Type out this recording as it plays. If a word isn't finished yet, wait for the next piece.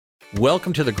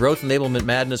Welcome to the Growth Enablement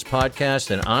Madness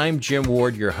podcast, and I'm Jim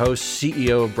Ward, your host,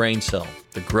 CEO of BrainCell,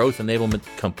 the growth enablement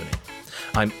company.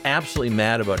 I'm absolutely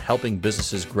mad about helping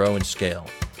businesses grow and scale.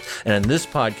 And in this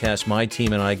podcast, my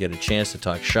team and I get a chance to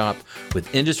talk shop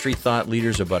with industry thought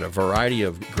leaders about a variety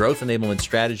of growth enablement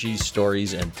strategies,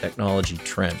 stories, and technology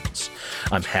trends.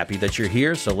 I'm happy that you're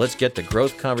here, so let's get the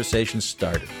growth conversation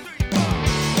started.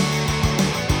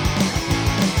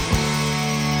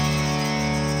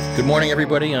 Good morning,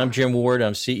 everybody. I'm Jim Ward.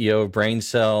 I'm CEO of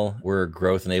BrainCell. We're a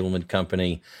growth enablement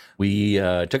company. We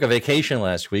took a vacation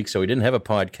last week, so we didn't have a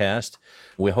podcast.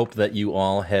 We hope that you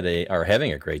all are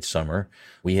having a great summer.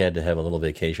 We had to have a little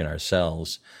vacation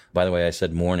ourselves. By the way, I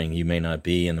said morning. You may not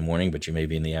be in the morning, but you may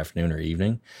be in the afternoon or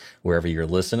evening, wherever you're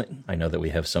listening. I know that we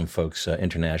have some folks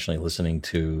internationally listening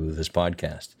to this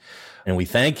podcast, and we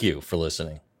thank you for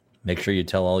listening. Make sure you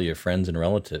tell all your friends and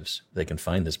relatives. They can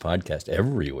find this podcast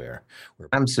everywhere.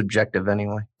 I'm subjective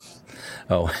anyway.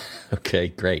 Oh, okay,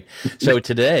 great. So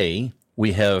today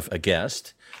we have a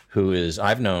guest who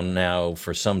I've known now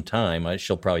for some time.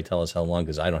 She'll probably tell us how long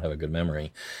because I don't have a good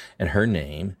memory. And her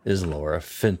name is Laura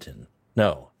Fitton.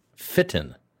 No,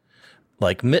 Fitton,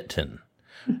 like Mitten.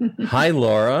 Hi,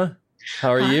 Laura.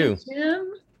 How are you? Hi,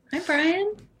 Jim. Hi,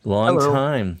 Brian. Long Hello.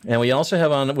 time. And we also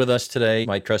have on with us today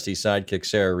my trusty sidekick,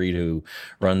 Sarah Reed, who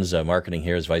runs marketing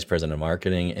here as Vice President of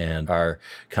Marketing, and our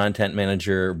content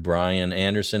manager, Brian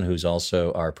Anderson, who's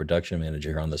also our production manager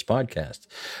here on this podcast.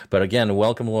 But again,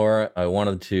 welcome, Laura. I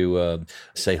wanted to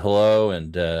say hello.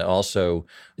 And also,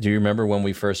 do you remember when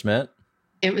we first met?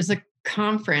 It was a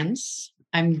conference.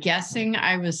 I'm guessing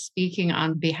I was speaking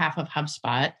on behalf of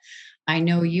HubSpot. I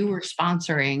know you were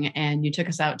sponsoring and you took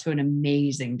us out to an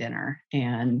amazing dinner,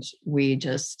 and we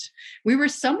were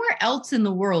somewhere else in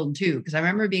the world too, because I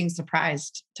remember being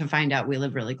surprised to find out we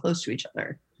live really close to each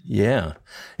other. Yeah,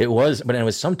 it was, but it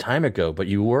was some time ago, but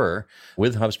you were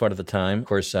with HubSpot at the time. Of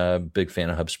course, big fan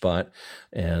of HubSpot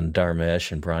and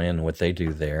Dharmesh and Brian and what they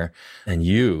do there. And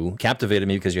you captivated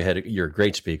me because you're a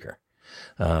great speaker.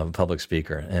 Public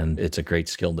speaker, and it's a great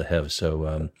skill to have.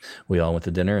 So we all went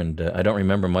to dinner, and I don't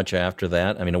remember much after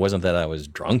that. I mean, it wasn't that I was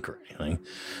drunk or anything,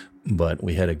 but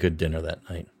we had a good dinner that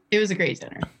night. It was a great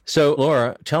dinner. So,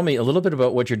 Laura, tell me a little bit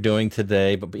about what you're doing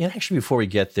today. But actually, before we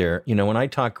get there, when I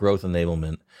talk growth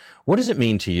enablement, what does it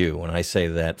mean to you when I say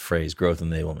that phrase, growth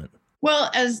enablement?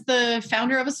 Well, as the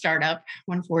founder of a startup,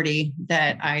 140,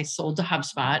 that I sold to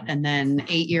HubSpot, and then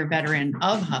 8-year veteran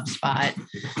of HubSpot,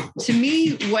 to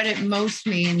me, what it most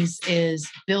means is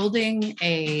building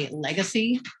a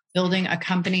legacy, building a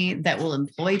company that will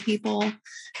employ people,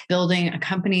 building a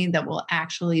company that will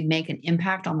actually make an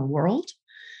impact on the world.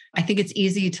 I think it's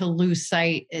easy to lose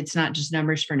sight. It's not just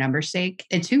numbers for numbers' sake.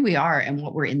 It's who we are and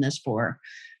what we're in this for.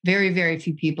 Very, very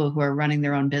few people who are running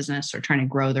their own business or trying to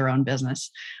grow their own business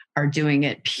are doing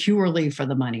it purely for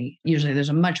the money. Usually there's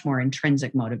a much more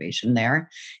intrinsic motivation there.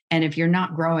 And if you're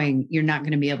not growing, you're not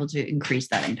going to be able to increase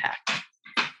that impact.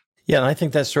 Yeah, and I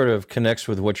think that sort of connects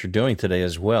with what you're doing today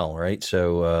as well, right?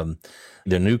 So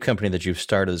the new company that you've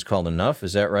started is called Enough,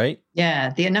 is that right?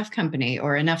 Yeah, the Enough Company,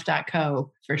 or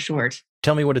Enough.co for short.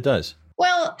 Tell me what it does.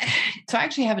 Well, so I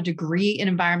actually have a degree in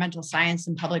environmental science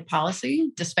and public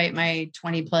policy, despite my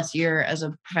 20 plus year as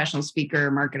a professional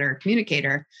speaker, marketer,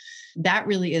 communicator. That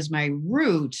really is my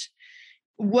root.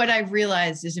 What I've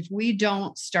realized is if we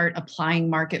don't start applying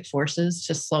market forces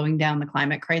to slowing down the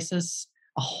climate crisis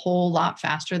a whole lot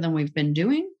faster than we've been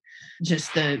doing,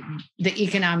 just the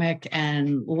economic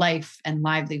and life and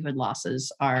livelihood losses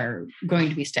are going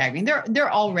to be staggering.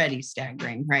 They're already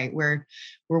staggering, right? We're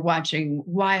watching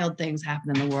wild things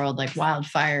happen in the world, like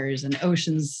wildfires and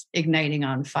oceans igniting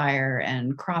on fire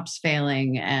and crops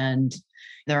failing. And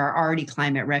there are already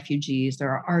climate refugees.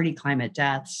 There are already climate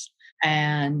deaths.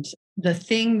 And the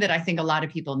thing that I think a lot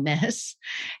of people miss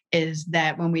is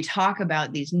that when we talk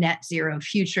about these net zero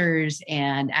futures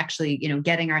and actually,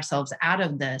 getting ourselves out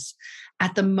of this,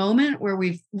 at the moment where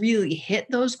we've really hit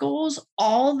those goals,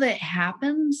 all that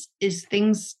happens is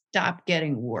things stop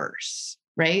getting worse.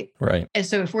 Right? Right. And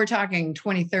so if we're talking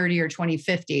 2030 or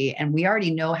 2050, and we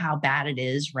already know how bad it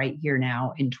is right here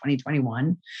now in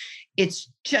 2021,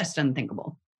 it's just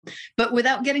unthinkable. But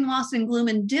without getting lost in gloom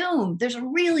and doom, there's a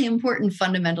really important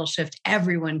fundamental shift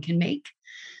everyone can make.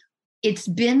 It's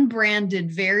been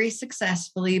branded very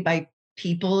successfully by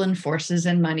people and forces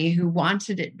and money who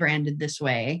wanted it branded this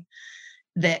way,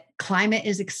 that climate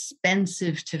is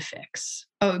expensive to fix.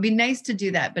 Oh, it'd be nice to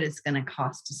do that, but it's going to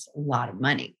cost us a lot of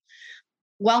money.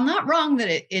 While not wrong that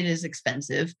it is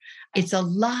expensive, it's a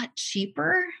lot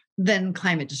cheaper than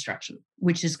climate destruction,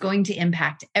 which is going to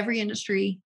impact every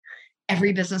industry,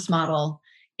 every business model.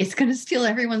 It's going to steal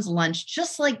everyone's lunch,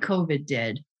 just like COVID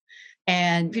did.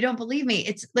 And if you don't believe me,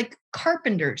 it's like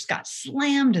carpenters got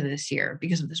slammed this year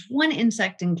because of this one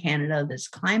insect in Canada, this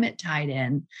climate tied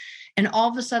in. And all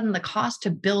of a sudden, the cost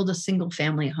to build a single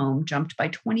family home jumped by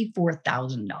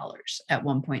 $24,000 at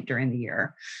one point during the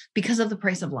year because of the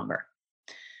price of lumber.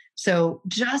 So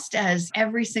just as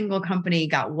every single company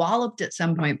got walloped at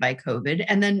some point by COVID,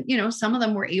 and then, some of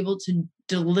them were able to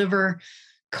deliver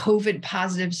COVID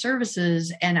positive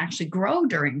services and actually grow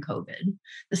during COVID,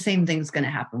 the same thing's going to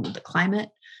happen with the climate,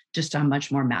 just on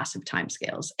much more massive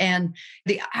timescales. And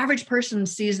the average person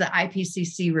sees the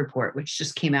IPCC report, which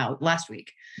just came out last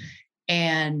week,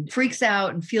 and freaks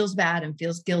out and feels bad and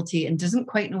feels guilty and doesn't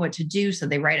quite know what to do. So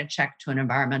they write a check to an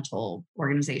environmental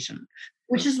organization,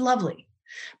 which is lovely.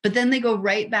 But then they go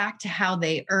right back to how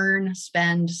they earn,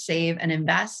 spend, save, and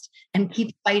invest and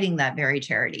keep fighting that very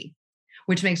charity,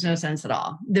 which makes no sense at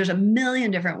all. There's a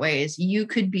million different ways you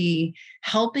could be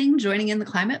helping, joining in the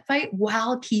climate fight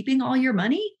while keeping all your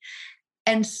money,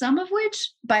 and some of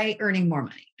which by earning more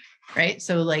money, right?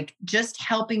 So like just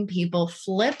helping people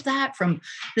flip that from,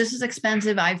 this is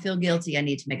expensive, I feel guilty, I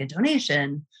need to make a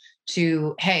donation,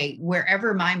 to, hey,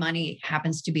 wherever my money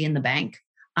happens to be in the bank,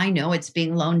 I know it's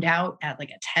being loaned out at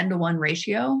like a 10-to-1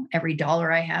 ratio. Every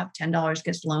dollar I have, $10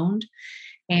 gets loaned.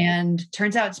 And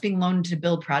turns out it's being loaned to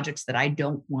build projects that I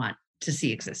don't want to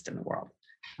see exist in the world.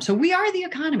 So we are the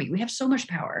economy. We have so much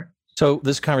power. So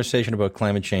this conversation about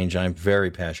climate change, I'm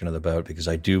very passionate about, because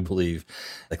I do believe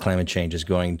that climate change is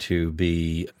going to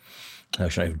be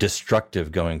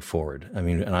destructive going forward. I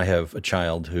mean, and I have a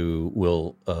child who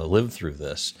will live through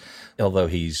this, although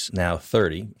he's now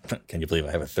 30. Can you believe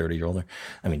I have a 30-year-old?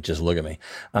 I mean, just look at me.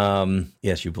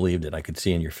 Yes, you believed it. I could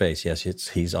see in your face. Yes,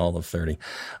 he's all of 30.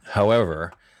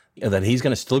 However, that he's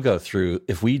going to still go through,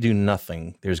 if we do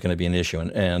nothing, there's going to be an issue.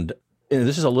 And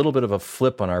this is a little bit of a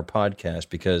flip on our podcast,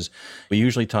 because we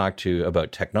usually talk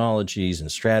about technologies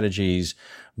and strategies,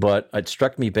 but it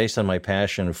struck me, based on my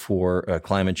passion for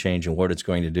climate change and what it's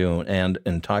going to do, and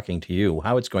in talking to you,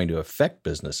 how it's going to affect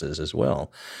businesses as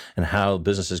well, and how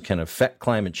businesses can affect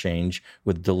climate change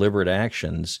with deliberate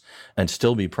actions and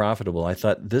still be profitable. I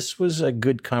thought this was a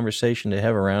good conversation to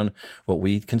have around what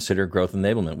we consider growth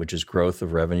enablement, which is growth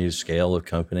of revenue, scale of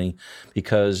company,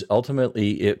 because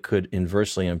ultimately it could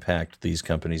inversely impact these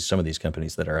companies, some of these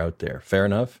companies that are out there. Fair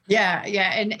enough? Yeah.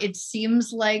 And it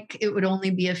seems like it would only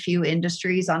be a few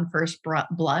industries on first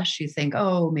blush. You think,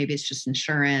 oh, maybe it's just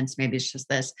insurance, maybe it's just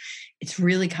this. It's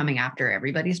really coming after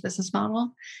everybody's business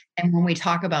model. And when we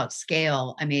talk about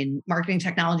scale, I mean, marketing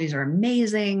technologies are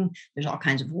amazing. There's all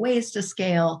kinds of ways to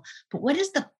scale. But what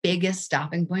is the biggest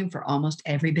stopping point for almost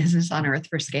every business on earth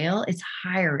for scale? It's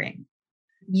hiring.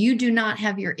 You do not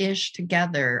have your ish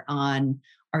together on,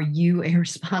 are you a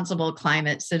responsible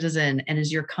climate citizen? And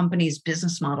is your company's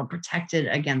business model protected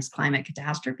against climate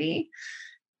catastrophe?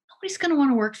 Nobody's going to want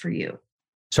to work for you.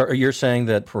 So you're saying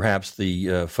that perhaps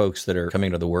the folks that are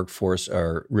coming to the workforce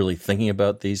are really thinking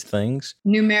about these things?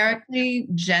 Numerically,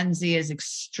 Gen Z is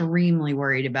extremely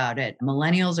worried about it.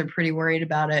 Millennials are pretty worried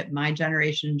about it. My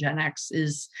generation, Gen X,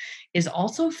 is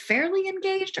also fairly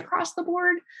engaged across the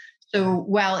board. So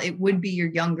while it would be your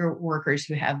younger workers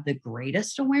who have the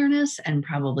greatest awareness and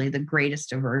probably the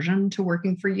greatest aversion to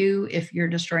working for you if you're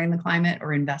destroying the climate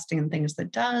or investing in things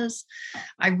that does,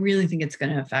 I really think it's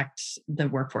going to affect the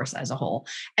workforce as a whole.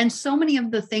 And so many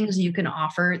of the things you can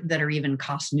offer that are even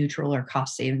cost neutral or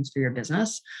cost savings for your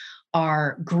business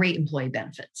are great employee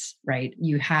benefits, right?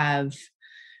 You have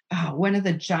one of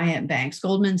the giant banks,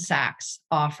 Goldman Sachs,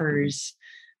 offers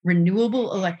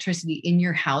renewable electricity in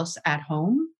your house at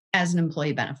home as an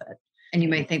employee benefit. And you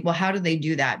might think, well, how do they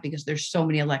do that? Because there's so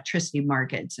many electricity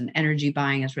markets and energy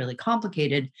buying is really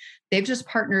complicated. They've just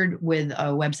partnered with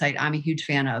a website I'm a huge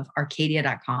fan of,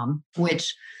 Arcadia.com,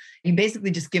 which you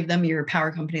basically just give them your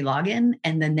power company login,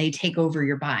 and then they take over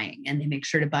your buying, and they make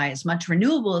sure to buy as much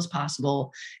renewable as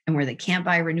possible. And where they can't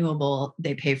buy renewable,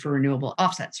 they pay for renewable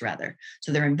offsets rather.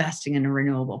 So they're investing in a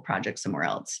renewable project somewhere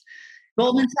else.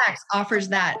 Goldman Sachs offers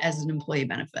that as an employee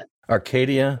benefit.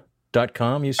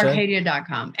 Arcadia.com, you said?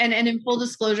 Arcadia.com. And in full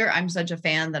disclosure, I'm such a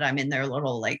fan that I'm in their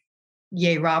little like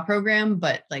Yay Raw program,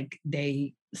 but like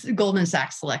Goldman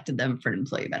Sachs selected them for an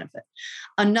employee benefit.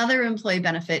 Another employee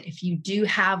benefit, if you do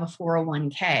have a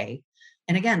 401k,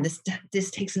 and again,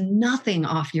 this takes nothing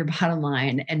off your bottom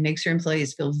line and makes your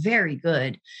employees feel very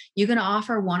good, you can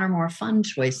offer one or more fund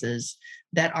choices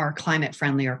that are climate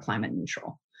friendly or climate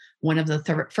neutral. One of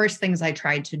the first things I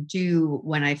tried to do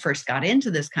when I first got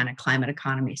into this kind of climate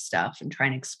economy stuff and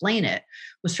trying to explain it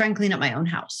was try and clean up my own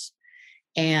house.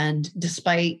 And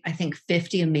despite, I think,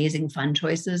 50 amazing fund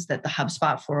choices that the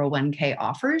HubSpot 401k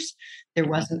offers, there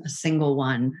wasn't a single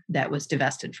one that was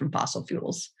divested from fossil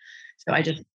fuels. So I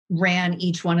just ran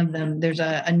each one of them. There's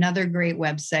another great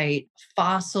website,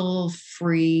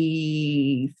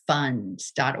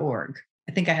 fossilfreefunds.org.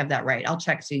 I think I have that right. I'll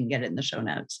check so you can get it in the show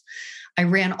notes. I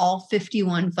ran all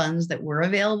 51 funds that were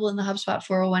available in the HubSpot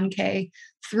 401k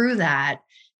through that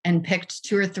and picked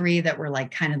 2 or 3 that were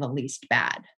like kind of the least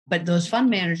bad. But those fund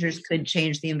managers could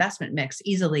change the investment mix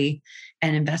easily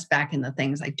and invest back in the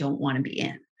things I don't want to be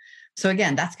in. So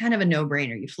again, that's kind of a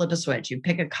no-brainer. You flip a switch, you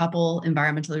pick a couple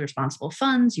environmentally responsible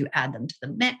funds, you add them to the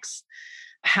mix.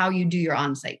 How you do your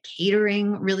on-site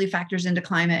catering really factors into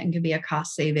climate and can be a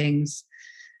cost savings.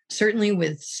 Certainly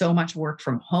with so much work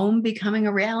from home becoming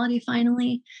a reality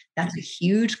finally, that's a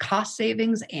huge cost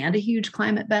savings and a huge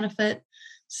climate benefit.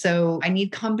 So I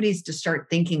need companies to start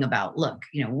thinking about, look,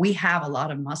 we have a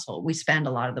lot of muscle. We spend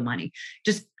a lot of the money.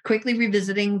 Just quickly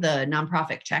revisiting the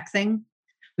nonprofit check thing.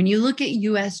 When you look at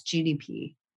US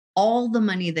GDP, all the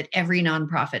money that every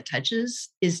nonprofit touches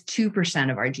is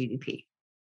 2% of our GDP.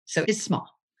 So it's small.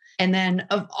 And then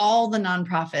of all the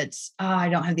nonprofits, I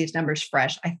don't have these numbers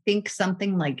fresh. I think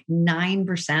something like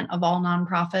 9% of all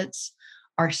nonprofits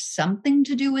are something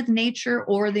to do with nature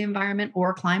or the environment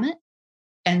or climate.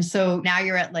 And so now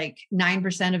you're at like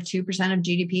 9% of 2% of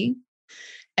GDP.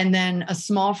 And then a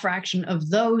small fraction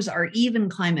of those are even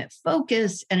climate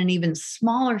focused, and an even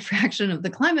smaller fraction of the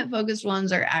climate focused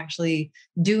ones are actually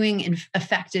doing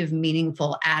effective,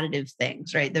 meaningful, additive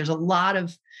things, right? There's a lot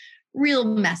of real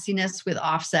messiness with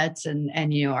offsets and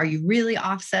are you really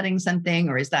offsetting something,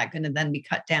 or is that going to then be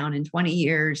cut down in 20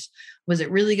 years? Was it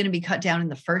really going to be cut down in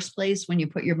the first place when you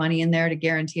put your money in there to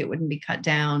guarantee it wouldn't be cut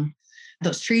down?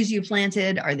 Those trees you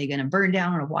planted, are they going to burn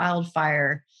down in a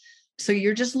wildfire? So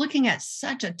you're just looking at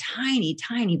such a tiny,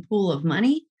 tiny pool of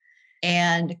money,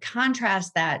 and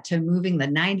contrast that to moving the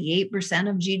 98%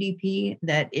 of GDP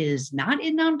that is not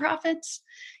in nonprofits.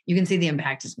 You can see the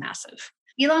impact is massive.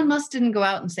 Elon Musk didn't go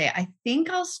out and say, I think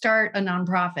I'll start a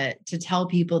nonprofit to tell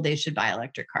people they should buy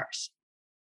electric cars.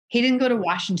 He didn't go to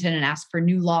Washington and ask for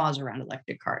new laws around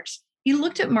electric cars. He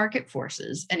looked at market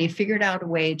forces and he figured out a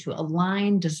way to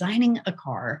align designing a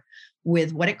car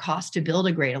with what it costs to build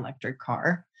a great electric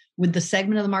car with the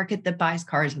segment of the market that buys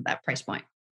cars at that price point.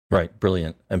 Right.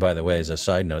 Brilliant. And by the way, as a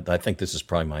side note, I think this is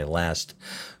probably my last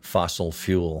fossil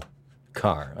fuel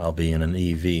car. I'll be in an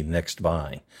EV next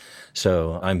buy.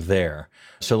 So I'm there.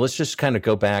 So let's just kind of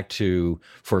go back to,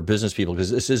 for business people, because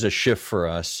this is a shift for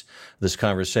us, this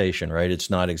conversation, right? It's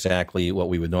not exactly what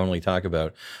we would normally talk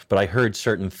about, but I heard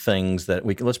certain things that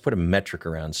let's put a metric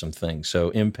around some things.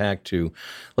 So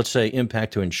let's say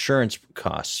impact to insurance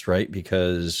costs, right?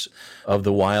 Because of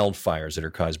the wildfires that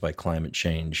are caused by climate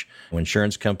change. When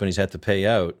insurance companies have to pay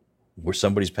out,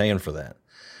 somebody's paying for that.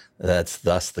 That's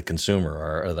thus the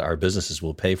consumer. Our businesses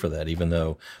will pay for that, even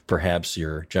though perhaps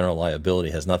your general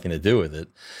liability has nothing to do with it.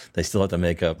 They still have to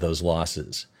make up those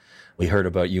losses. We heard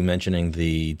about you mentioning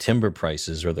the timber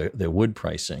prices or the wood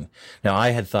pricing. Now, I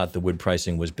had thought the wood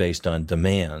pricing was based on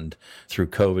demand through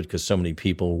COVID because so many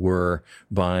people were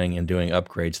buying and doing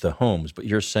upgrades to homes. But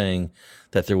you're saying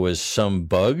that there was some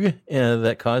bug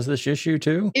that caused this issue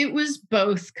too? It was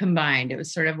both combined. It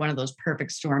was sort of one of those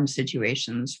perfect storm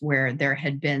situations where there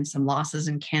had been some losses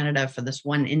in Canada for this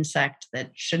one insect that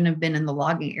shouldn't have been in the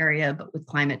logging area, but with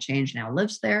climate change now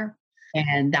lives there.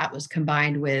 And that was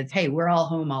combined with, hey, we're all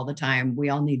home all the time. We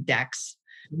all need decks.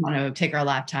 We want to take our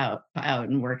laptop out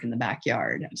and work in the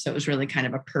backyard. So it was really kind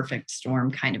of a perfect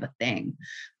storm kind of a thing.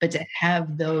 But to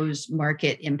have those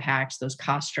market impacts, those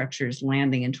cost structures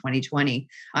landing in 2020,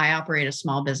 I operate a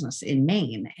small business in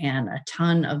Maine, and a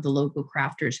ton of the local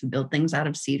crafters who build things out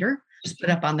of cedar just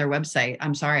put up on their website,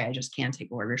 I'm sorry, I just can't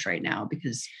take orders right now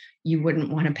because you wouldn't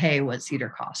want to pay what cedar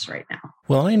costs right now.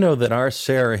 Well, I know that our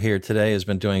Sarah here today has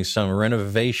been doing some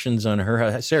renovations on her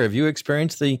house. Sarah, have you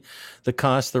experienced the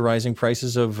cost, the rising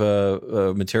prices of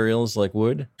materials like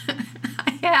wood?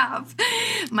 I have.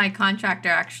 My contractor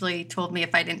actually told me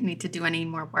if I didn't need to do any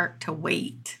more work to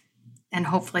wait, and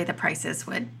hopefully the prices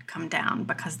would come down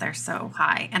because they're so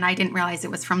high. And I didn't realize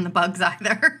it was from the bugs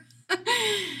either.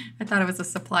 I thought it was a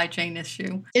supply chain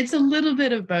issue. It's a little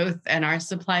bit of both. And our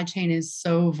supply chain is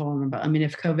so vulnerable. I mean,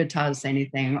 if COVID taught us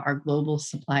anything, our global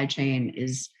supply chain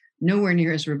is nowhere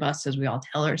near as robust as we all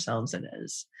tell ourselves it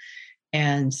is.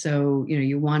 And so,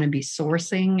 you want to be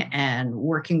sourcing and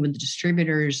working with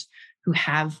distributors who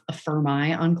have a firm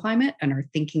eye on climate and are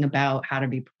thinking about how to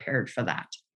be prepared for that.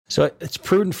 So it's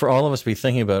prudent for all of us to be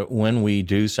thinking about when we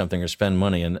do something or spend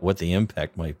money and what the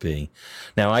impact might be.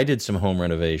 Now, I did some home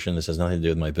renovation. This has nothing to do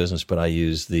with my business, but I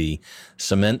used the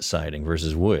cement siding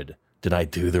versus wood. Did I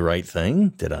do the right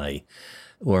thing?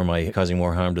 Or am I causing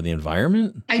more harm to the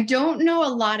environment? I don't know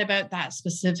a lot about that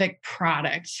specific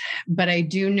product, but I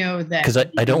do know that Because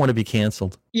I don't want to be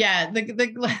canceled. yeah,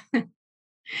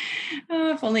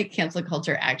 if only cancel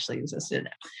culture actually existed.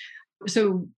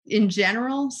 So in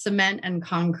general, cement and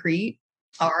concrete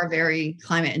are very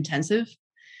climate intensive.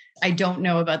 I don't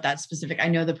know about that specific. I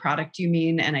know the product you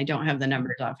mean, and I don't have the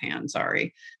numbers offhand,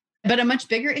 sorry. But a much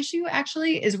bigger issue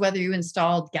actually is whether you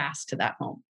installed gas to that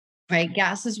home, right?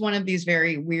 Gas is one of these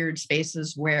very weird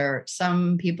spaces where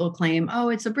some people claim, oh,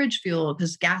 it's a bridge fuel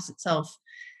because gas itself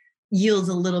yields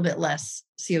a little bit less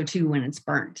CO2 when it's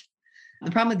burnt. The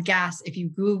problem with gas, if you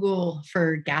Google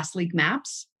for gas leak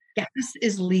maps, gas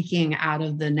is leaking out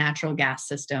of the natural gas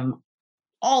system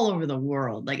all over the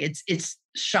world. Like it's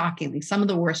shocking. Like some of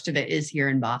the worst of it is here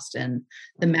in Boston.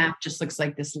 The map just looks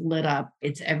like this lit up.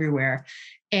 It's everywhere.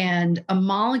 And a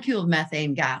molecule of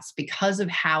methane gas, because of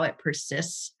how it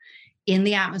persists in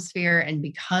the atmosphere and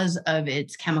because of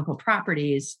its chemical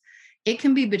properties, it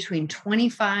can be between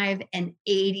 25 and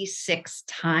 86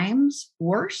 times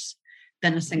worse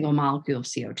than a single molecule of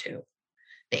CO2.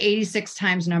 The 86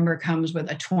 times number comes with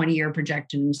a 20-year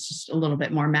projection. It's just a little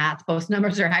bit more math. Both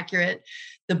numbers are accurate.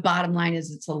 The bottom line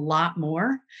is it's a lot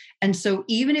more. And so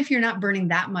even if you're not burning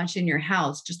that much in your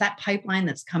house, just that pipeline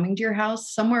that's coming to your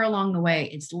house, somewhere along the way,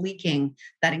 it's leaking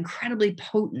that incredibly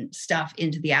potent stuff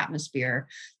into the atmosphere.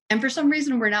 And for some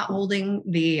reason, we're not holding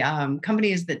the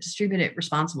companies that distribute it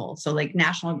responsible. So like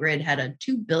National Grid had a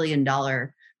 $2 billion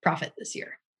profit this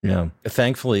year. Yeah.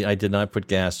 Thankfully, I did not put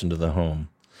gas into the home.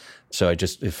 So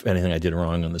if anything I did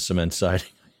wrong on the cement siding,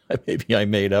 maybe I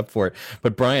made up for it.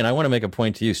 But Brian, I want to make a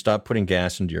point to you. Stop putting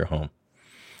gas into your home.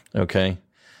 Okay,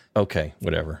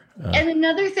 whatever. And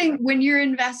another thing, when you're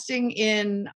investing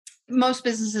in, most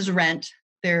businesses rent,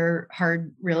 they're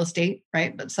hard real estate,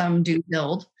 right? But some do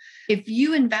build. If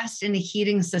you invest in a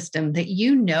heating system that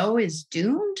you know is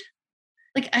doomed,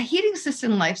 like a heating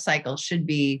system life cycle should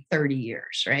be 30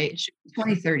 years, right? It should be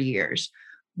 20, 30 years.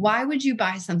 Why would you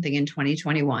buy something in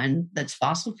 2021 that's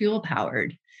fossil fuel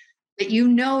powered that you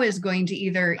know is going to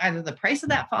either the price of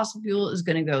that fossil fuel is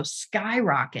going to go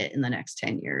skyrocket in the next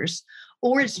 10 years,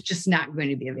 or it's just not going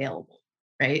to be available,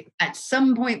 right? At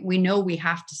some point, we know we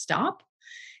have to stop.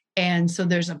 And so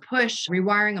there's a push.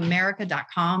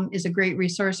 Rewiringamerica.com is a great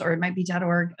resource, or it might be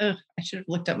 .org. I should have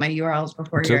looked up my URLs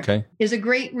before. It's okay. Is a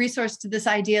great resource to this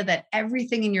idea that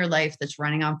everything in your life that's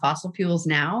running on fossil fuels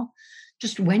now,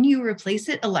 just when you replace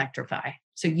it, electrify.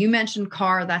 So you mentioned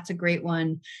car, that's a great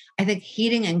one. I think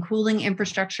heating and cooling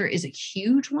infrastructure is a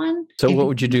huge one. So what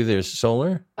would you do there?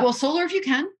 Solar? Well, solar if you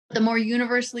can. The more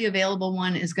universally available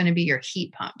one is going to be your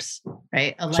heat pumps,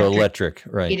 right? Electric,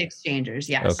 right. Heat exchangers,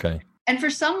 yes. Okay. And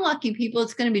for some lucky people,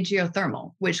 it's going to be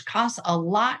geothermal, which costs a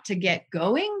lot to get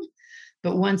going.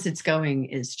 But once it's going,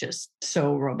 is just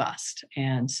so robust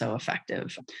and so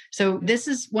effective. So this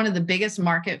is one of the biggest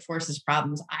market forces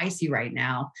problems I see right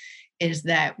now, is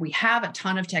that we have a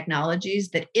ton of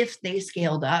technologies that if they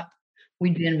scaled up,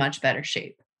 we'd be in much better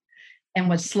shape. And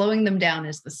what's slowing them down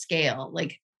is the scale.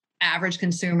 Like average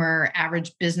consumer,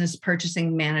 average business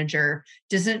purchasing manager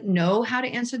doesn't know how to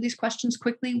answer these questions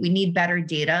quickly. We need better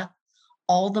data.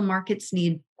 All the markets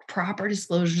need proper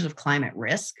disclosures of climate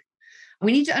risk.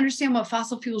 We need to understand what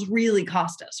fossil fuels really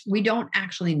cost us. We don't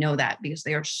actually know that because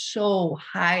they are so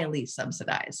highly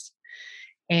subsidized.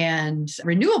 And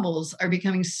renewables are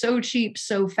becoming so cheap,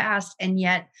 so fast, and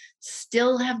yet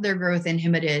still have their growth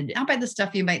inhibited, not by the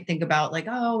stuff you might think about, like,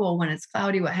 oh, well, when it's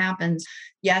cloudy, what happens?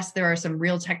 Yes, there are some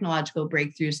real technological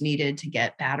breakthroughs needed to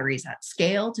get batteries at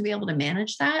scale to be able to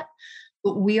manage that.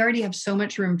 But we already have so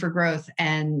much room for growth.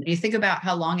 And you think about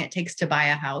how long it takes to buy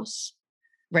a house,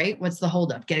 right? What's the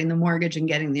holdup? Getting the mortgage and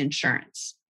getting the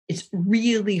insurance. It's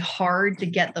really hard to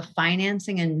get the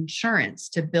financing and insurance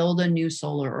to build a new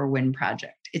solar or wind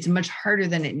project. It's much harder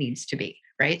than it needs to be,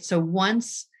 right? So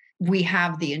once we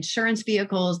have the insurance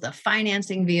vehicles, the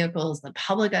financing vehicles, the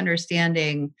public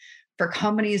understanding for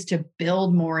companies to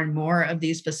build more and more of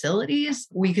these facilities,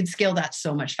 we could scale that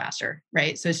so much faster,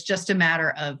 right? So it's just a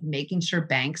matter of making sure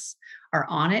banks are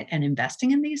on it and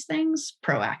investing in these things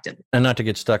proactively. And not to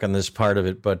get stuck on this part of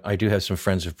it, but I do have some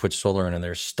friends who've put solar in and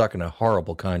they're stuck in a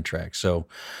horrible contract. So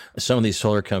some of these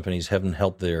solar companies haven't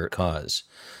helped their cause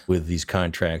with these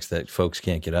contracts that folks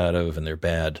can't get out of, and they're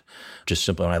bad. Just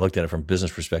simply, when I looked at it from a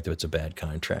business perspective, it's a bad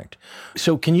contract.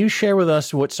 So can you share with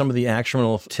us what some of the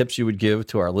actionable tips you would give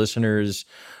to our listeners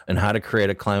and how to create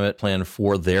a climate plan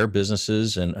for their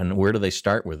businesses, and where do they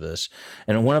start with this?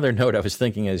 And one other note I was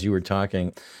thinking as you were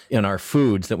talking, in our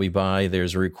foods that we buy,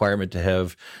 there's a requirement to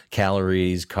have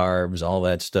calories, carbs, all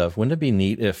that stuff. Wouldn't it be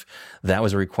neat if that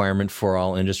was a requirement for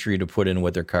all industry to put in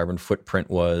what their carbon footprint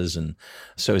was? And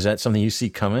so is that something you see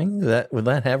coming? Would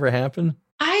that ever happen?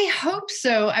 I hope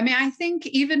so. I mean, I think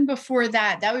even before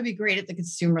that would be great at the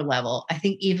consumer level. I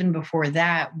think even before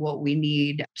that, what we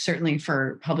need, certainly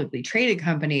for publicly traded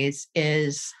companies,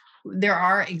 is there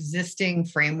are existing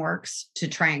frameworks to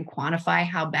try and quantify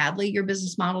how badly your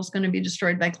business model is going to be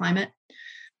destroyed by climate.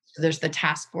 So there's the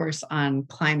Task Force on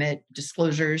Climate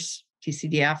Disclosures,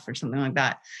 TCDF, or something like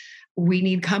that. We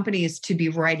need companies to be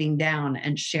writing down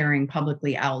and sharing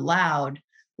publicly out loud,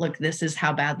 look, this is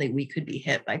how badly we could be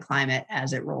hit by climate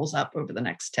as it rolls up over the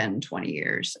next 10, 20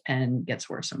 years and gets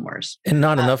worse and worse. And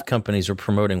not enough companies are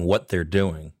promoting what they're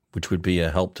doing, which would be a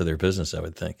help to their business, I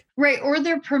would think. Right. Or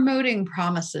they're promoting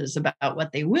promises about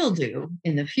what they will do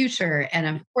in the future. And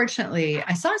unfortunately,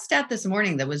 I saw a stat this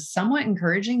morning that was somewhat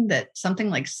encouraging, that something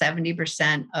like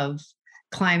 70% of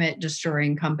climate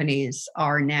destroying companies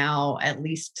are now at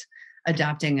least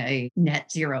adopting a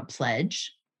net zero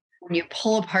pledge. When you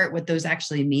pull apart what those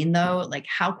actually mean, though, like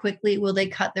how quickly will they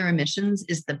cut their emissions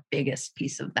is the biggest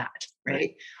piece of that,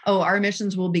 right? Oh, our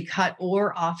emissions will be cut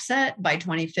or offset by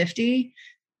 2050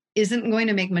 isn't going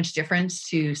to make much difference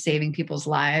to saving people's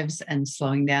lives and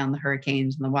slowing down the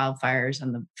hurricanes and the wildfires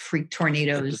and the freak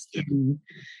tornadoes.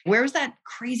 Where was that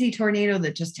crazy tornado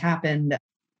that just happened?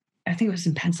 I think it was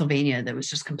in Pennsylvania, that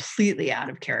was just completely out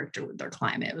of character with their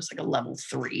climate. It was like a level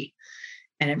 3,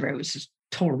 and everybody was just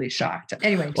totally shocked.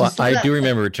 Anyway, well, I do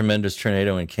remember a tremendous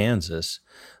tornado in Kansas,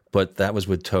 but that was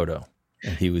with Toto,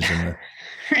 and he was in the.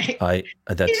 Right.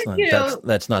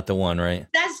 That's not the one, right?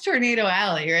 That's Tornado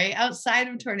Alley, right? Outside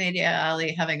of Tornado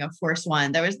Alley, having a Force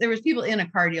One, there was people in a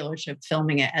car dealership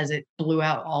filming it as it blew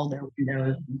out all their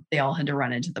windows. They all had to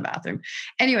run into the bathroom.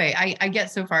 Anyway, I get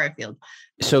so far afield.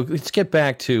 So let's get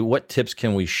back to what tips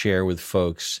can we share with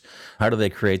folks? How do they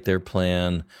create their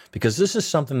plan? Because this is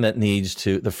something that needs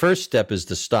to, the first step is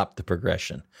to stop the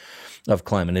progression of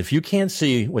climate. If you can't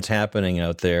see what's happening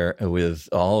out there with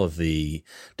all of the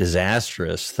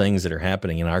disastrous things that are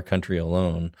happening in our country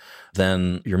alone,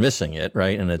 then you're missing it,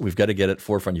 right? And we've got to get it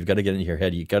forefront. You've got to get it in your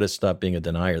head. You've got to stop being a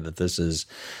denier that this is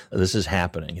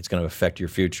happening. It's going to affect your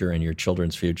future and your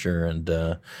children's future.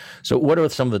 And so what are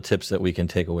some of the tips that we can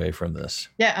take away from this?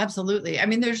 Yeah, absolutely. I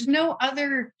mean, there's no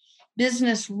other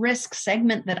business risk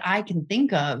segment that I can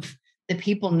think of that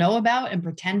people know about and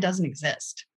pretend doesn't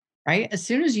exist. Right? As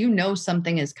soon as you know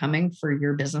something is coming for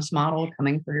your business model,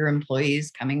 coming for your employees,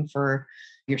 coming for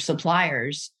your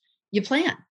suppliers, you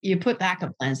plan, you put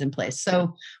backup plans in place.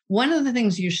 So one of the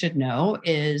things you should know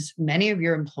is many of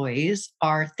your employees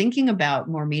are thinking about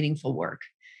more meaningful work,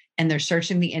 and they're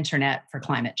searching the internet for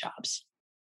climate jobs,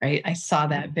 right? I saw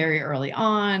that very early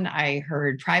on. I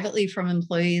heard privately from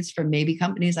employees from maybe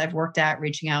companies I've worked at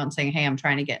reaching out and saying, hey, I'm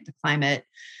trying to get into climate.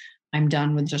 I'm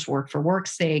done with just work for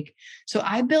work's sake. So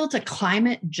I built a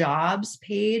climate jobs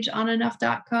page on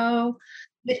enough.co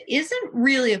that isn't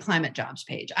really a climate jobs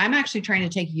page. I'm actually trying to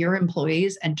take your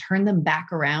employees and turn them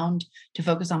back around to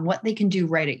focus on what they can do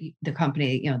right at the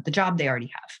company, the job they already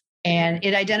have. And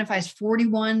it identifies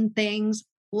 41 things.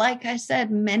 Like I said,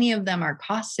 many of them are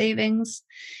cost savings.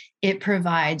 It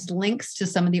provides links to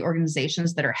some of the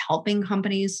organizations that are helping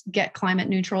companies get climate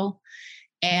neutral.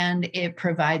 And it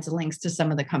provides links to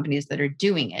some of the companies that are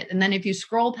doing it. And then if you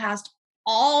scroll past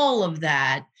all of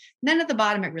that, then at the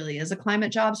bottom, it really is a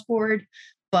climate jobs board.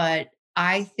 But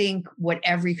I think what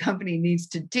every company needs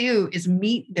to do is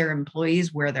meet their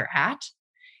employees where they're at,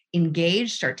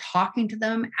 engage, start talking to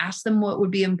them, ask them what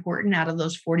would be important out of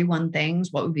those 41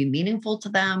 things, what would be meaningful to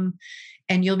them.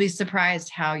 And you'll be surprised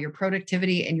how your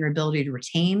productivity and your ability to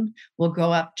retain will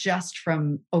go up just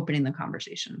from opening the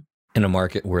conversation. In a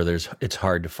market where it's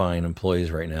hard to find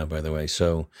employees right now, by the way.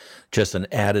 So just an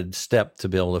added step to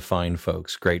be able to find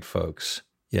folks, great folks.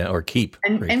 Yeah, or keep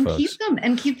great folks.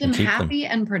 Keep them happy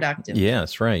and productive.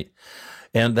 Yes, right.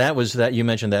 And that you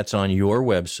mentioned that's on your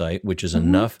website, which is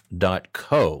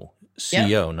enough.co,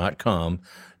 C-O, not com,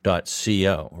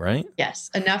 .co, right?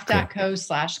 Yes,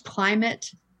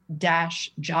 enough.co/climate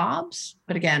enough-jobs.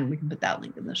 But again, we can put that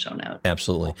link in the show note.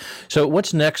 Absolutely. So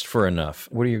what's next for Enough?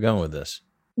 Where are you going with this?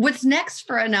 What's next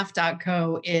for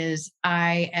enough.co is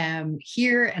I am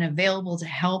here and available to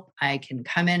help. I can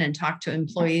come in and talk to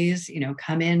employees,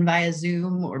 come in via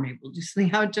Zoom, or maybe we'll do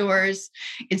something outdoors.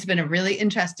 It's been a really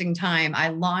interesting time. I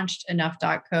launched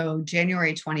enough.co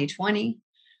January 2020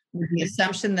 with the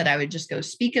assumption that I would just go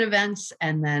speak at events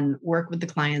and then work with the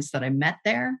clients that I met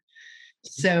there.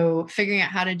 So figuring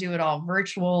out how to do it all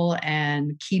virtual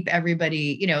and keep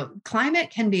everybody,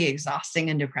 climate can be exhausting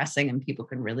and depressing and people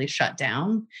can really shut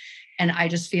down. And I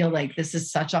just feel like this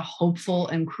is such a hopeful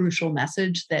and crucial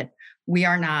message that we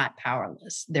are not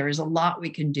powerless. There is a lot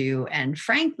we can do. And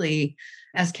frankly,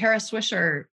 as Kara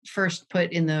Swisher first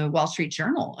put in the Wall Street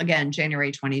Journal, again,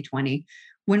 January 2020,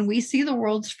 when we see the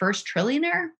world's first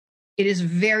trillionaire, it is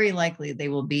very likely they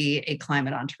will be a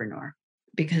climate entrepreneur.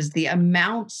 Because the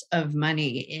amounts of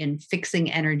money in fixing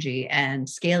energy and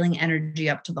scaling energy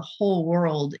up to the whole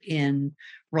world in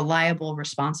reliable,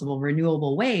 responsible,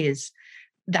 renewable ways,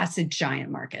 that's a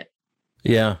giant market.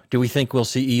 Yeah. Do we think we'll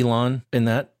see Elon in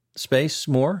that space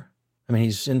more? I mean,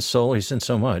 he's in solar, he's in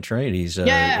so much, right? He's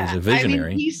a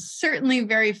visionary. He's certainly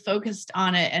very focused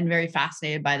on it and very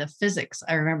fascinated by the physics.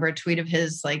 I remember a tweet of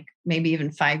his, like maybe even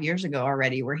 5 years ago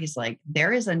already, where he's like,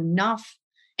 there is enough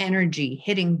energy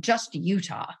hitting just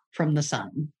Utah from the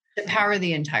sun to power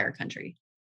the entire country,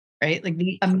 right? Like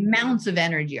the amounts of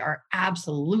energy are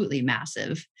absolutely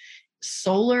massive.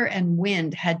 Solar and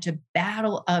wind had to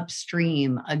battle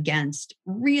upstream against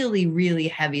really, really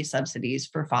heavy subsidies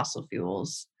for fossil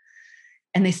fuels.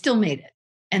 And they still made it.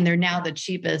 And they're now the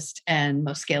cheapest and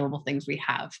most scalable things we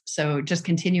have. So just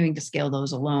continuing to scale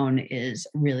those alone is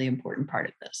a really important part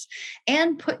of this.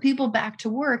 And put people back to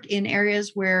work in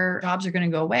areas where jobs are going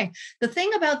to go away. The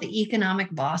thing about the economic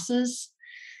losses,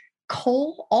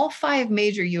 coal, all 5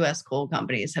 major US coal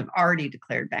companies have already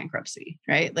declared bankruptcy,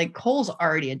 right? Like coal's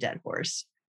already a dead horse.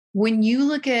 When you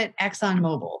look at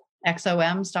ExxonMobil,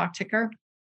 XOM stock ticker,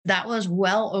 that was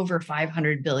well over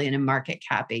 500 billion in market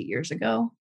cap 8 years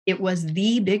ago. It was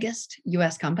the biggest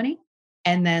US company.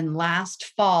 And then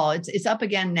last fall, it's up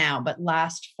again now, but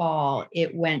last fall,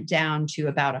 it went down to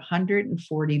about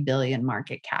 140 billion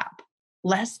market cap,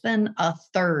 less than a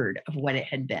third of what it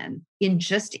had been in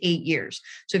just 8 years.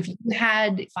 So if you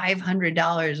had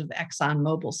 $500 of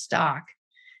ExxonMobil stock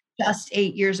just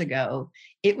 8 years ago,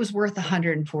 it was worth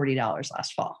 $140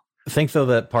 last fall. I think, though,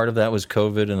 that part of that was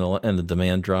COVID and the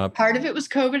demand drop. Part of it was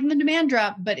COVID and the demand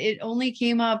drop, but it only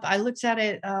came up, I looked at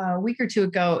it a week or two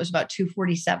ago, it was about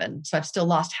 247. So I've still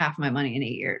lost half my money in 8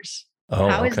 years. Oh,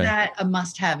 How is okay. that a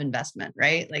must-have investment,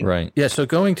 right? Right. Yeah. So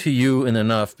going to you and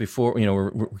Enough before,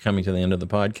 we're coming to the end of the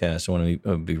podcast. I want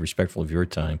to be respectful of your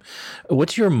time.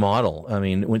 What's your model? I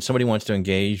mean, when somebody wants to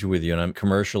engage with you, and I'm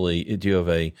commercially, do you have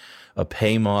a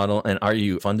pay model, and are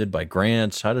you funded by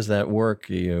grants? How does that work?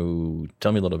 Tell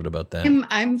me a little bit about that.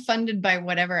 I'm funded by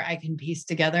whatever I can piece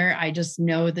together. I just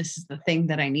know this is the thing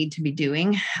that I need to be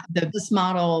doing. This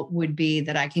model would be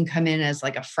that I can come in as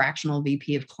like a fractional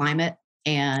VP of climate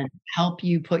and help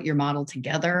you put your model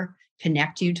together,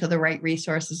 connect you to the right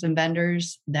resources and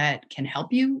vendors that can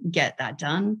help you get that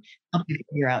done, help you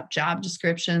figure out job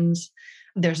descriptions.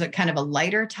 There's a kind of a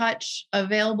lighter touch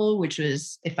available, which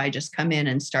is if I just come in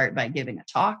and start by giving a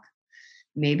talk,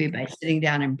 maybe by sitting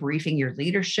down and briefing your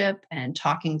leadership and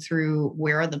talking through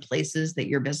where are the places that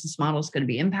your business model is going to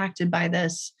be impacted by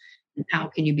this and how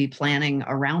can you be planning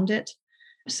around it.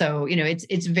 So,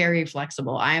 it's very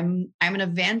flexible. I'm an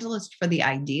evangelist for the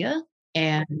idea,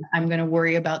 and I'm going to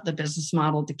worry about the business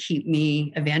model to keep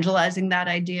me evangelizing that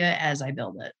idea as I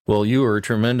build it. Well, you were a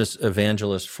tremendous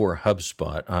evangelist for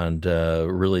HubSpot and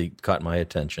really caught my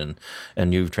attention.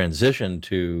 And you've transitioned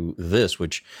to this,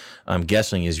 which I'm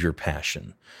guessing is your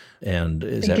passion. And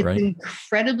is that right? It's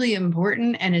incredibly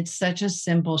important. And it's such a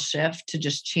simple shift to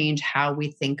just change how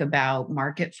we think about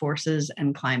market forces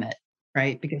and climate.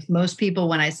 Right? Because most people,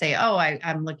 when I say,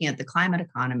 I'm looking at the climate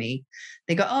economy,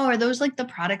 they go, are those like the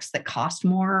products that cost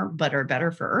more, but are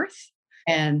better for Earth?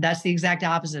 And that's the exact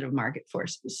opposite of market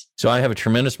forces. So I have a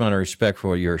tremendous amount of respect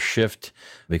for your shift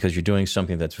because you're doing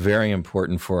something that's very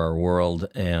important for our world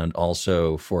and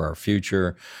also for our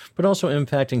future, but also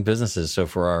impacting businesses. So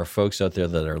for our folks out there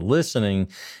that are listening,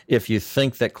 if you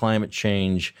think that climate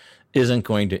change isn't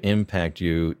going to impact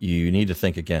you, you need to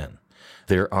think again.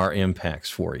 There are impacts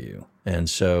for you. And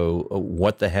so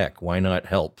what the heck? Why not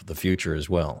help the future as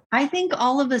well? I think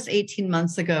all of us 18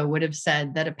 months ago would have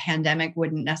said that a pandemic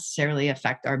wouldn't necessarily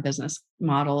affect our business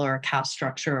model or cost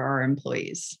structure or our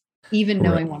employees. even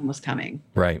knowing one was coming.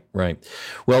 Right.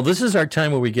 Well, this is our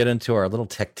time where we get into our little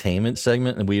techtainment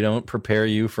segment, and we don't prepare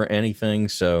you for anything,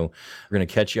 so we're going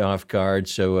to catch you off guard.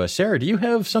 So, Sarah, do you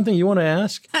have something you want to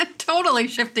ask? I'm totally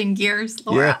shifting gears,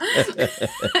 Laura. Yeah.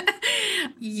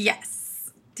 Yes.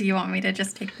 Do you want me to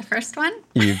just take the first one?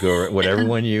 You go, whatever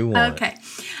one you want. Okay.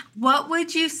 What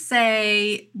would you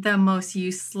say the most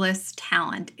useless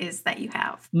talent is that you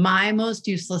have? My most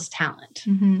useless talent?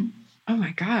 Mm-hmm. Oh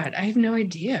my God, I have no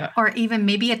idea. Or even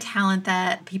maybe a talent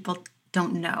that people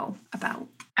don't know about.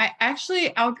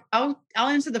 I'll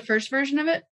answer the first version of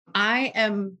it. I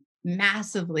am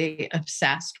massively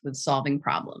obsessed with solving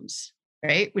problems,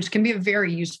 right? Which can be a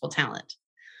very useful talent.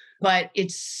 But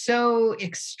it's so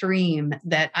extreme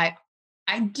that I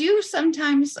do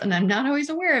sometimes, and I'm not always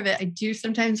aware of it, I do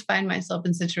sometimes find myself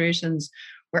in situations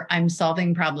where I'm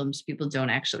solving problems people don't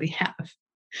actually have,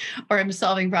 or I'm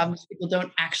solving problems people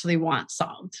don't actually want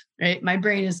solved, right? My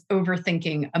brain is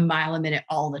overthinking a mile a minute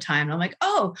all the time. And I'm like,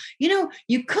 oh,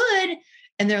 you could.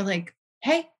 And they're like,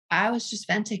 hey, I was just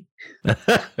venting.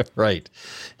 Right.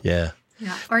 Yeah.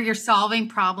 Yeah. Or you're solving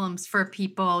problems for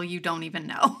people you don't even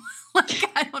know. Like,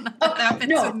 I don't know what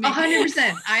happens with me.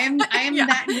 100%. I am Yeah.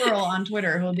 that girl on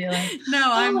Twitter who'll be like, no,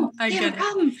 I have get a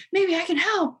problem. Maybe I can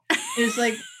help. It's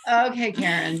like, okay,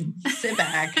 Karen, sit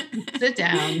back, sit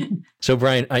down. So,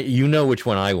 Brian, you know which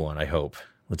one I want, I hope.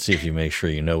 Let's see if you make sure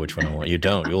you know which one I want. You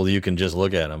don't. Well, you can just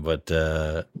look at them, but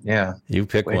yeah, you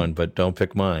pick one, but don't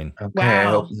pick mine. Okay,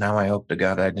 Wow. I hope to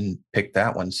God I didn't pick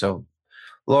that one. So,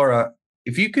 Laura,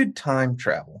 if you could time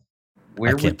travel,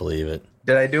 I can't believe it.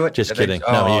 Did I do it? Just kidding.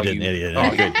 No, you didn't, idiot.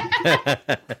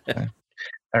 Good.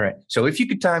 All right. So if you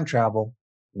could time travel,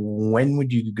 when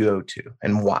would you go to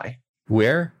and why?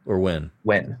 Where or when?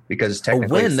 When? Because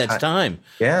technically when, that's time.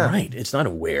 Yeah. Right. It's not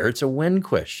a where, it's a when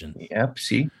question. Yep.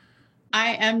 See?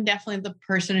 I am definitely the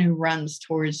person who runs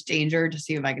towards danger to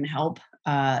see if I can help.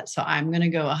 So I'm going to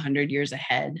go 100 years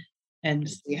ahead and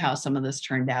see how some of this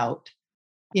turned out.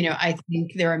 I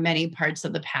think there are many parts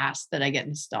of the past that I get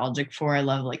nostalgic for. I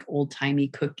love like old timey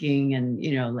cooking and,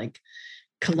 like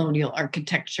colonial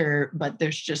architecture, but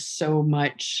there's just so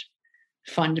much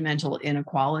fundamental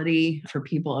inequality for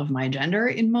people of my gender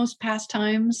in most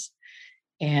pastimes,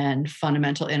 and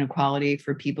fundamental inequality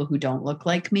for people who don't look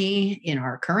like me in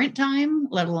our current time,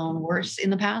 let alone worse in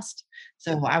the past.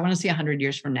 So I want to see 100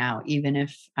 years from now, even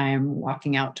if I am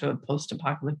walking out to a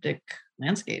post-apocalyptic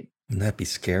landscape. Wouldn't that be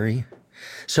scary?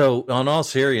 So, on all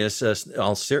seriousness,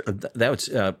 I'm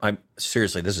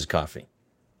seriously, this is coffee.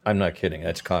 I'm not kidding.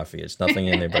 That's coffee. It's nothing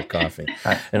in there but coffee.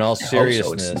 In all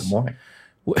seriousness,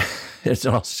 it's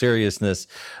in all seriousness.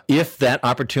 If that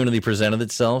opportunity presented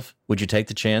itself, would you take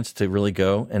the chance to really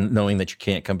go, and knowing that you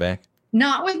can't come back?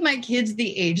 Not with my kids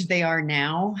the age they are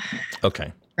now.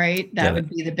 Okay. Right? That would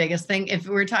be the biggest thing. If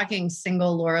we're talking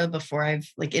single Laura before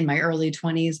I've, like in my early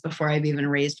 20s, before I've even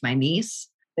raised my niece,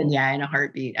 then yeah, in a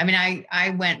heartbeat. I mean, I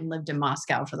went and lived in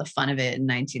Moscow for the fun of it in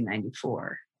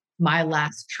 1994. My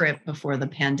last trip before the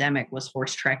pandemic was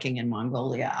horse trekking in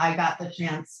Mongolia. I got the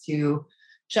chance to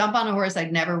jump on a horse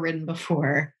I'd never ridden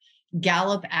before,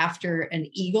 gallop after an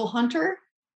eagle hunter,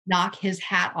 knock his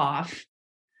hat off,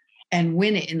 and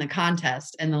win it in the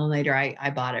contest. And then later I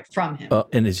bought it from him.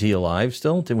 And is he alive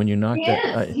still when you knocked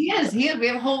that? He is. We have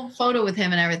a whole photo with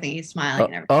him and everything. He's smiling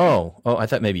and everything. Oh, I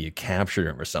thought maybe you captured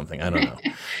him or something. I don't know.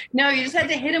 No, you just had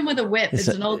to hit him with a whip. It's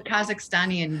an old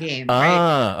Kazakhstanian game,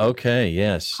 right? Okay.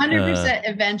 Yes. 100%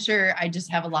 adventure. I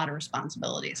just have a lot of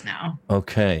responsibilities now.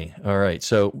 Okay. All right.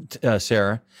 So,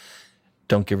 Sarah,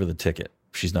 don't give her the ticket.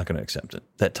 She's not going to accept it.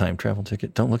 That time travel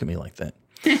ticket. Don't look at me like that.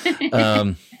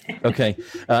 Okay.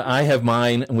 I have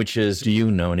mine, which is, do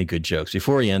you know any good jokes?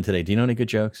 Before we end today, do you know any good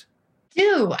jokes?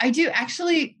 I do.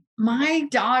 Actually, my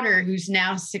daughter, who's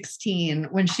now 16,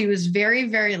 when she was very,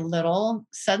 very little,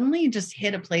 suddenly just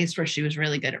hit a place where she was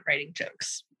really good at writing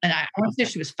jokes. And I want to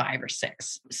say she was 5 or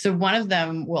 6. So one of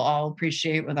them we'll all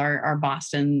appreciate with our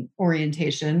Boston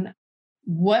orientation.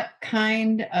 What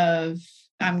kind of,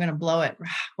 I'm going to blow it.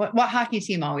 What hockey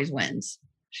team always wins?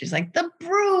 She's like, the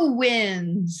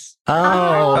Bruins.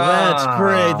 Oh, that's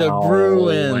great. The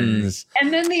Bruins.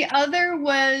 And then the other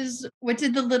was, what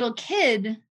did the little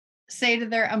kid say to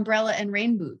their umbrella and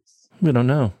rain boots? We don't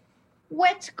know.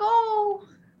 Let's go.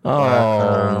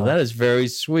 Oh, that is very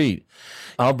sweet.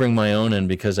 I'll bring my own in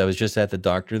because I was just at the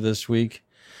doctor this week,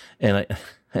 and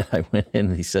I went in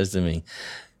and he says to me,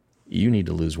 you need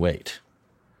to lose weight.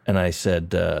 And I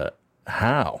said,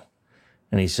 how?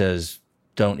 And he says,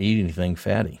 don't eat anything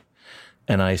fatty.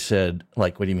 And I said,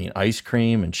 like, what do you mean? Ice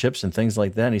cream and chips and things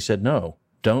like that? And he said, no,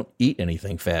 don't eat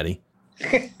anything fatty.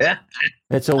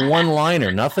 It's a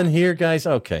one-liner. Nothing here, guys.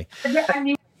 Okay.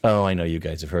 Oh, I know you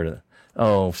guys have heard it.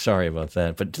 Oh, sorry about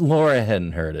that. But Laura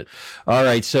hadn't heard it. All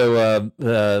right. So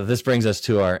this brings us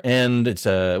to our end.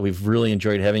 We've really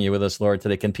enjoyed having you with us, Laura,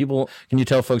 today. Can you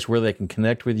tell folks where they can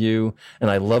connect with you?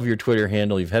 And I love your Twitter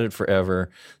handle. You've had it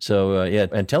forever. So yeah.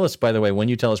 And tell us, by the way, when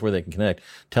you tell us where they can connect,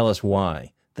 tell us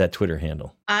why that Twitter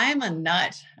handle. I'm a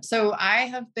nut. So I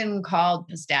have been called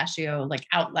Pistachio like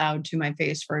out loud to my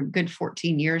face for a good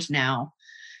 14 years now.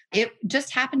 It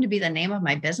just happened to be the name of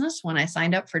my business when I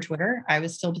signed up for Twitter. I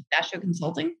was still Pistachio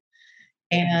Consulting.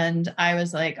 And I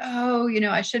was like, oh,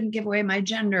 I shouldn't give away my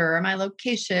gender or my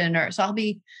location, so I'll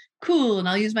be cool and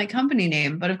I'll use my company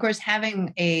name. But of course,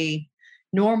 having a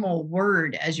normal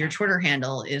word as your Twitter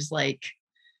handle is like,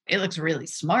 it looks really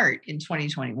smart in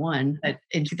 2021.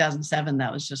 In 2007,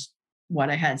 that was just what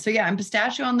I had. So yeah, I'm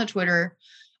Pistachio on the Twitter.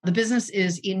 The business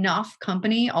is Enough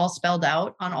Company, all spelled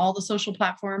out on all the social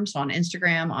platforms, on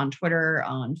Instagram, on Twitter,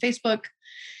 on Facebook.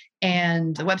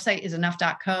 And the website is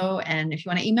enough.co. And if you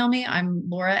want to email me, I'm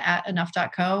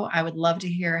Laura@enough.co. I would love to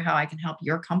hear how I can help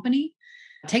your company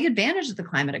take advantage of the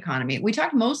climate economy. We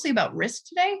talked mostly about risk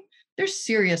today. There's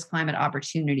serious climate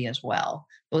opportunity as well,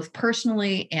 both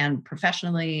personally and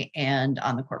professionally and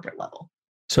on the corporate level.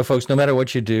 So folks, no matter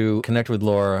what you do, connect with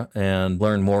Laura and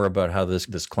learn more about how this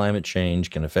climate change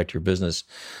can affect your business.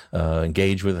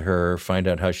 Engage with her, find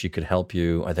out how she could help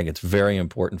you. I think it's very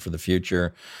important for the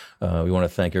future. We want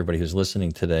to thank everybody who's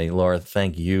listening today. Laura,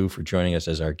 thank you for joining us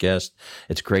as our guest.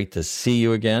 It's great to see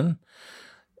you again.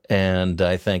 And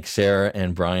I thank Sarah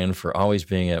and Brian for always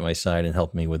being at my side and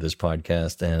helping me with this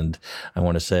podcast. And I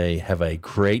want to say, have a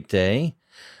great day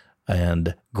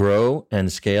and grow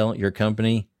and scale your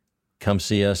company. Come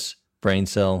see us,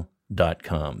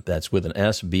 brainsell.com. That's with an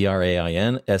S,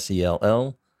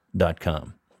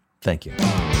 BRAINSELL.com. Thank you.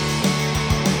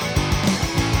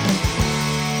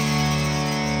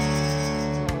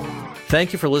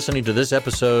 Thank you for listening to this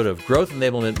episode of Growth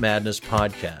Enablement Madness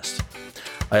Podcast.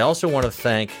 I also want to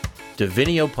thank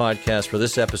Divinio Podcast for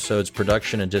this episode's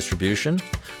production and distribution.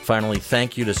 Finally,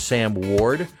 thank you to Sam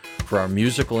Ward for our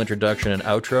musical introduction and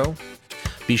outro.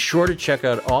 Be sure to check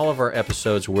out all of our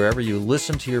episodes wherever you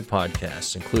listen to your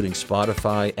podcasts, including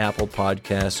Spotify, Apple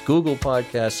Podcasts, Google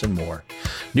Podcasts, and more.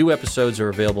 New episodes are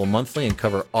available monthly and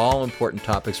cover all important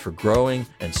topics for growing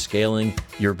and scaling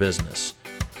your business.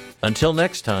 Until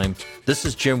next time, this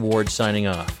is Jim Ward signing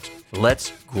off.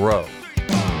 Let's grow.